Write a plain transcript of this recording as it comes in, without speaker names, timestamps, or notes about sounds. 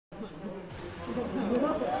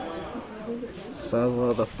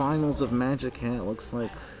So the finals of Magic Hat looks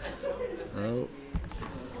like, oh,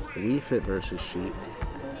 Wii Fit versus Sheik.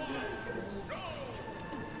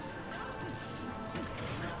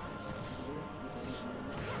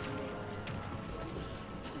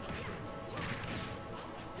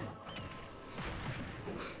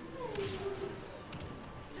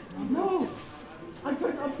 No! I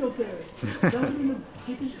tried up tilt there. That would be the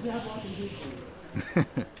sickest jab lock in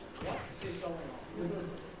history.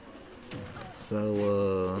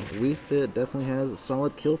 So, Wii Fit definitely has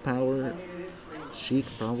solid kill power. Sheik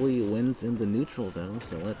probably wins in the neutral though,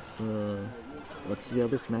 so let's see how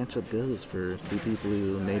this matchup goes for two people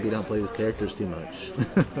who maybe don't play these characters too much.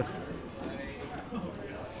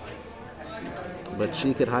 But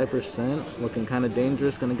Sheik at high percent, looking kind of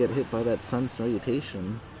dangerous, gonna get hit by that Sun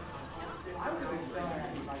Salutation.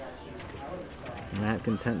 Matt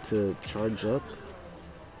content to charge up,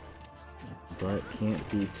 but can't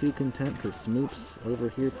be too content because Smoops over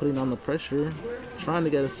here putting on the pressure, trying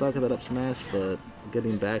to get a stock of that up smash, but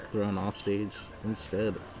getting back thrown off stage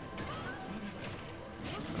instead.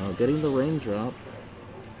 Getting the raindrop.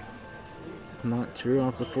 Not true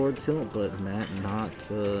off the forward tilt, but Matt not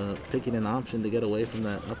picking an option to get away from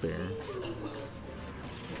that up air.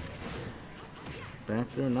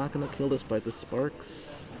 Back throw not going to kill despite the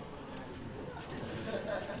sparks.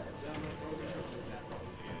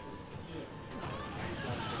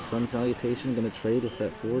 Sun Salutation going to trade with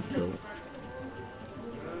that forward tilt.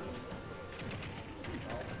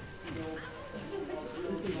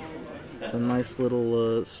 Some nice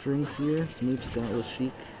little strings here Smoops got with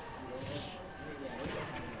Sheik.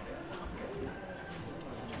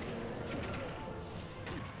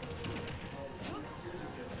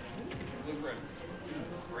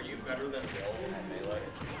 Are you better than Bill at Melee?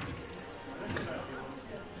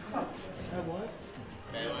 At what?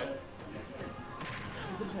 Melee?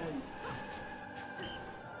 It depends.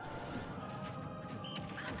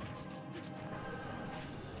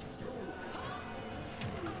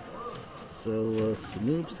 So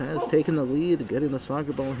Smoops has taken the lead, getting the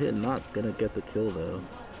soccer ball hit, not gonna get the kill though.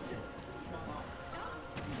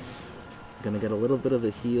 Gonna get a little bit of a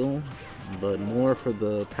heal, but more for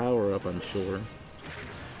the power up, I'm sure.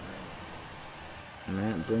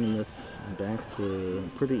 Matt bringing this back to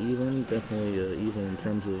pretty even, definitely even in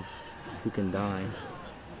terms of who can die.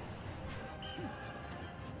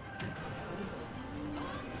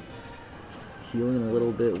 Healing a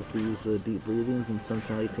little bit with these deep breathings and Sun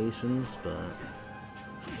Salutations, but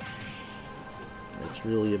it's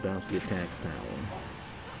really about the attack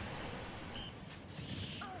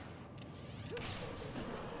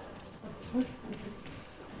power.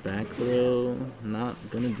 Back throw, not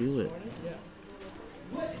gonna do it.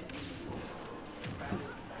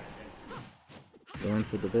 Going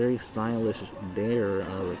for the very stylish dare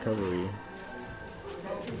recovery.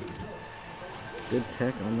 Good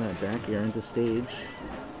tech on that back air into stage.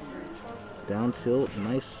 Down tilt,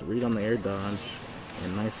 nice read on the air dodge,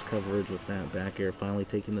 and nice coverage with that back air finally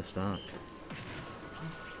taking the stock.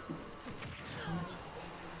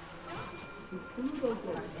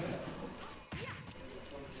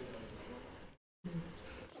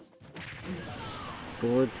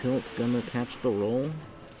 Forward tilt's gonna catch the roll.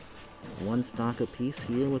 One stock apiece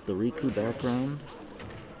here with the Riku background.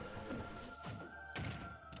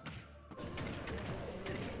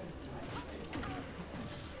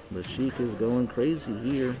 The Sheik is going crazy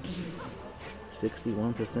here.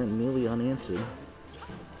 61% nearly unanswered.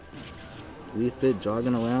 Wii Fit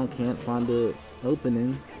jogging around, can't find an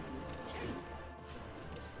opening.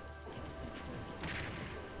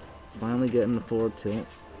 Finally getting the forward tilt.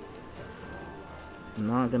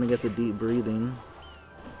 Not gonna get the deep breathing.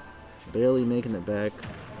 Barely making it back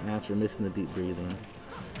after missing the deep breathing.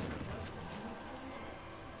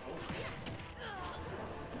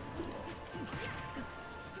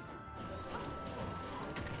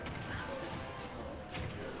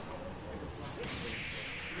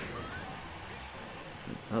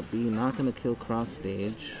 Up B, not gonna kill cross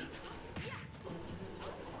stage.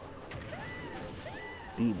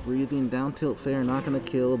 Deep breathing, down tilt fair, not gonna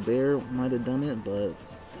kill. Bear might have done it, but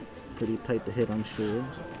pretty tight to hit, I'm sure.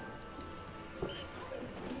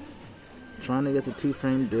 Trying to get the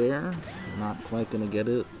 2-frame dare, not quite gonna get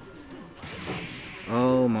it.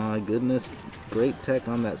 Oh my goodness, great tech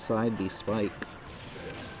on that side B spike.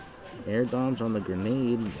 Air dodge on the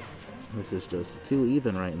grenade. This is just too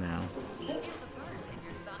even right now.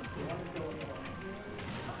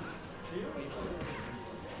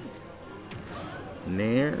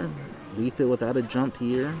 Nair, Wii Fit without a jump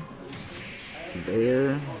here.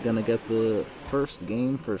 Bear gonna get the first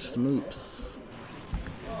game for Smoops.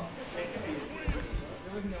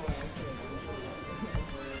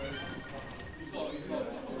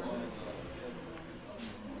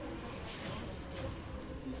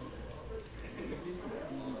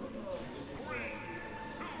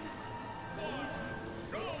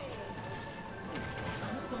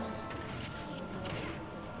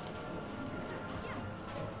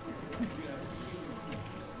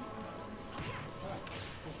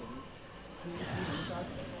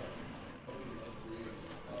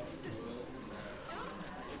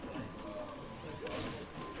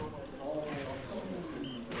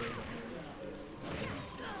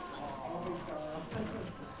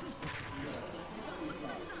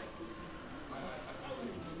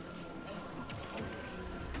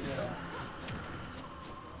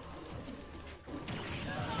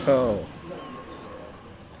 Oh.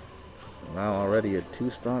 Wow, already a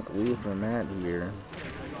 2-stock lead for Matt here.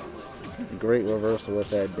 Great reversal with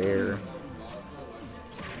that dare.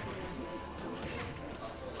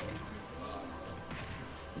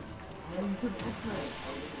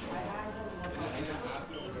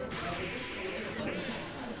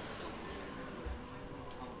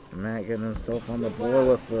 Matt getting himself on the board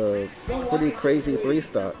with a pretty crazy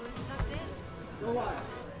 3-stock.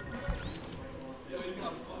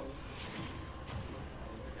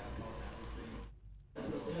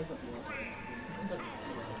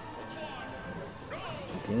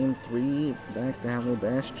 Game 3, back to Hallow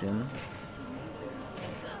Bastion.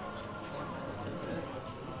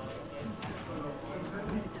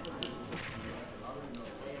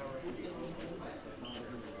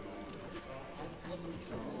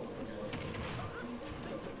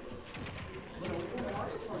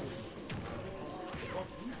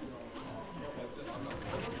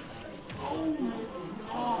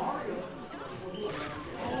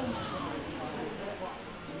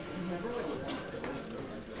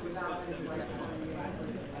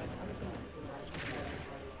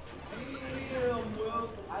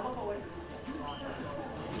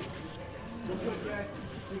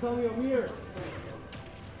 You call me a weird.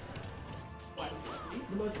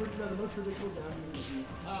 The most predictable down here.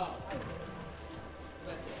 Oh.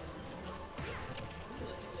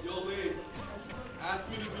 Yo, Lee, ask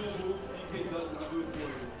me to do a move DK doesn't, I'll do it for you.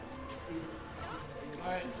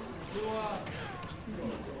 Alright,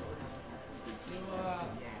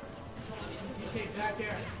 DK back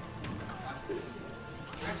there.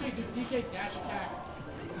 Actually, do DK dash attack.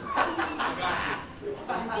 I got you. You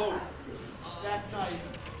both. That's nice.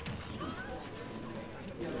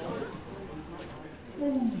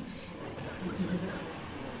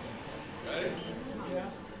 Ready? Yeah.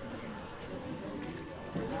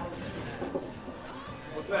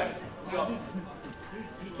 What's that? Now, dude,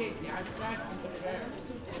 DK dash attack is a fair.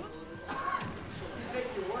 Make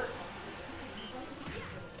your work.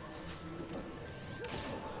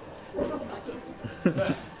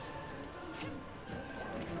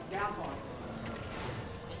 Down point.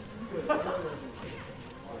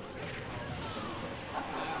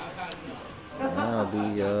 Wow, the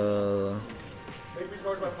Make me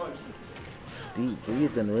charge my punch. deep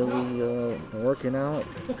breathing really working out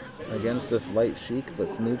against this light Sheik, but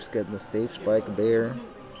Smoops getting the stage spike bear.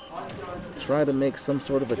 Try to make some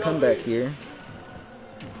sort of a comeback here.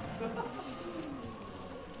 You're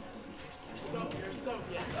so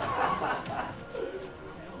yeah.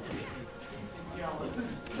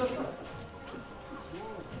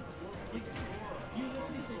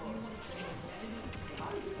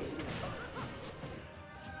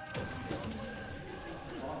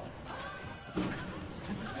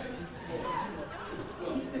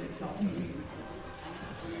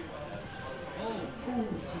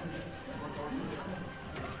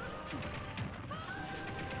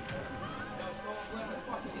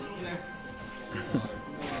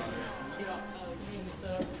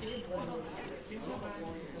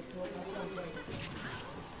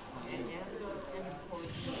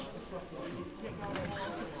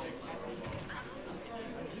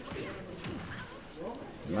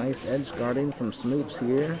 Nice edge guarding from Smoops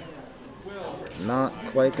here. Not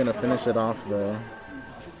quite gonna finish it off though.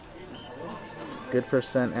 Good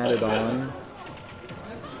percent added on.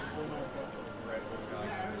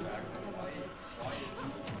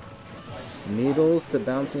 Needles to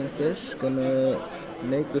bouncing fish, gonna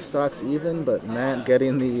make the stocks even, but Matt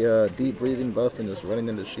getting the deep breathing buff and just running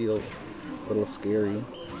into shield. A little scary.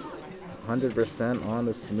 100% on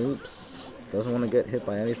the Smoops. Doesn't want to get hit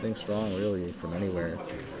by anything strong really from anywhere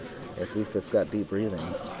if it's got deep breathing.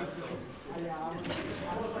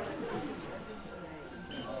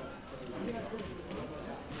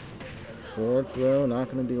 Forward throw,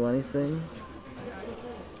 not going to do anything.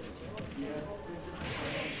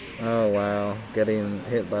 Oh wow, getting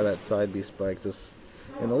hit by that side B spike, just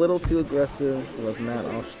and a little too aggressive with Matt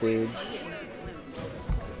off stage.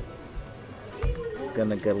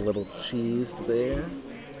 Gonna get a little cheesed there.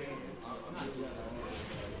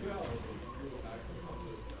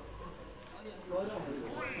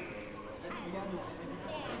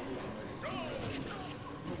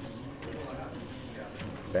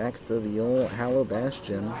 Back to the old Hallow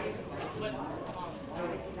Bastion.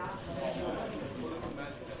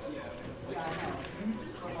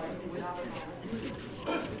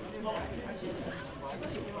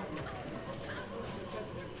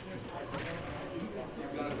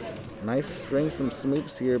 Nice string from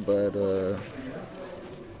Smoops here, but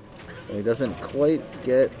he doesn't quite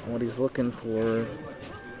get what he's looking for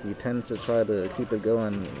He tends to try to keep it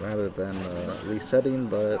going rather than resetting,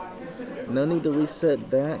 but no need to reset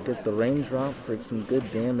that. Get the raindrop for some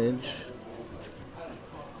good damage.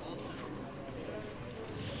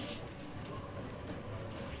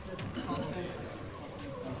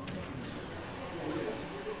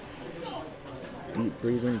 Deep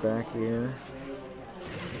breathing back here.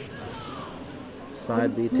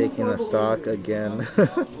 Side B taking the stock again.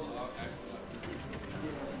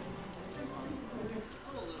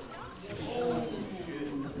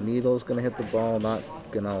 Needle's gonna hit the ball, not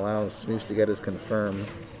gonna allow Smoops to get his confirm.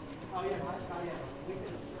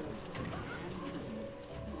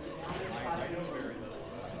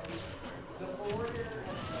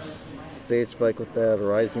 Stage spike with that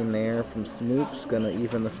rising there from Smoops, gonna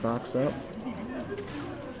even the stocks up.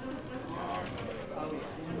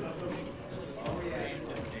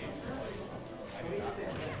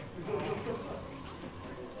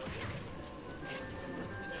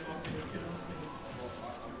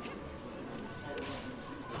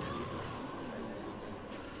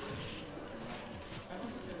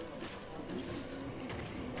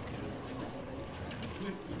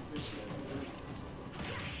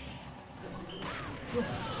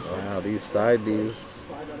 Wow, these side Bs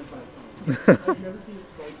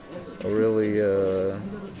are really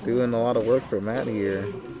doing a lot of work for Matt here.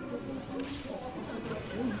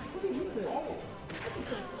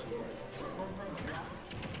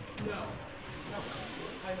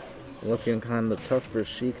 Looking kind of tough for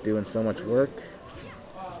Sheik, doing so much work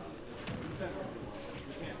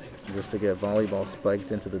just to get volleyball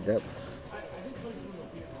spiked into the depths.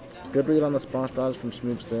 Good read on the spot dodge from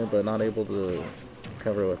Smoops there, but not able to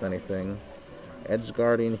cover with anything. Edge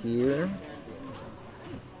guarding here.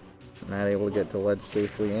 Not able to get to ledge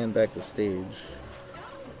safely and back to stage.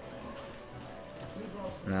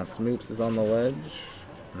 Now Smoops is on the ledge.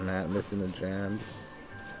 Matt missing the jabs.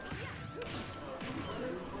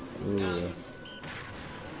 Ooh.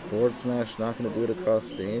 Forward smash not going to do it across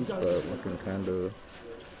stage, but looking kind of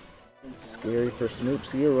scary for Smoops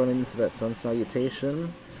here, running into that sun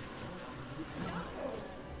salutation.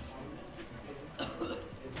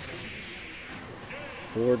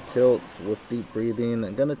 Forward tilts with deep breathing.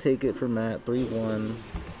 I'm gonna take it for Matt. 3-1.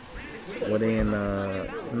 Winning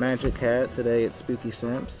Magic Hat today at Spooky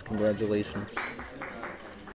Samps. Congratulations.